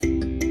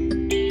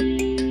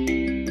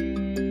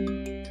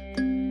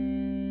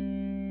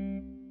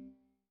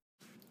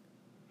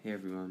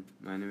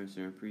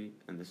Surpreet,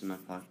 and this is my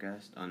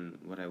podcast on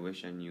what I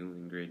wish I knew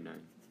in grade 9.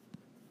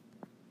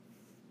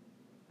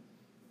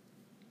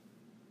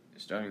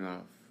 Starting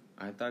off,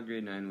 I thought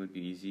grade 9 would be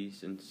easy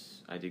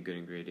since I did good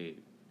in grade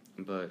 8,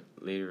 but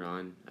later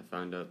on, I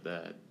found out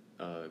that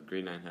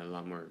grade 9 had a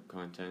lot more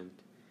content,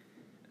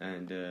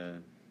 and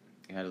it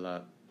had a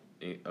lot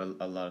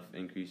of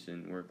increase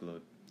in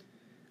workload,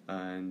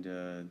 and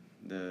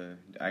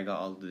I got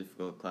all the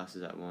difficult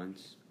classes at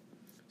once.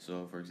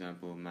 So, for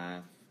example,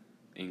 math,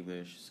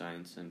 English,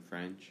 science, and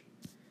French,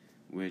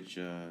 which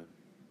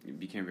it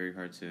became very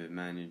hard to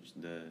manage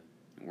the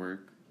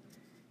work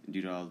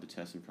due to all the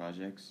tests and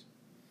projects.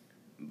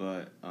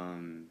 But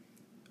and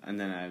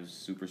then I was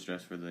super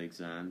stressed for the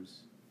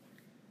exams.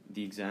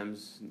 The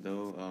exams,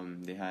 though,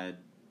 they had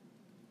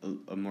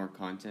a more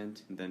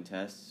content than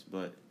tests,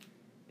 but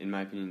in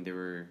my opinion, they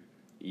were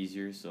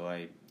easier. So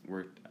I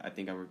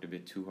think I worked a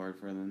bit too hard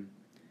for them,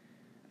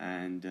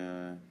 and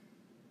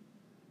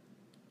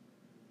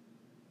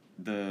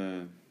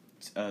the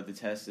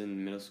tests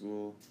in middle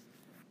school,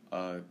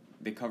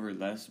 they covered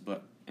less,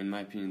 but in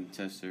my opinion, the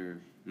tests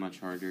are much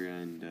harder,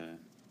 and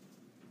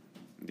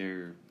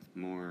they're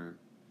more.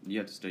 You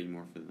have to study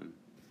more for them.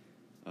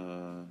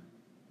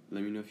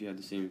 Let me know if you have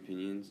the same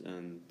opinions,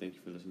 and thank you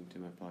for listening to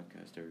my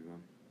podcast,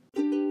 everyone.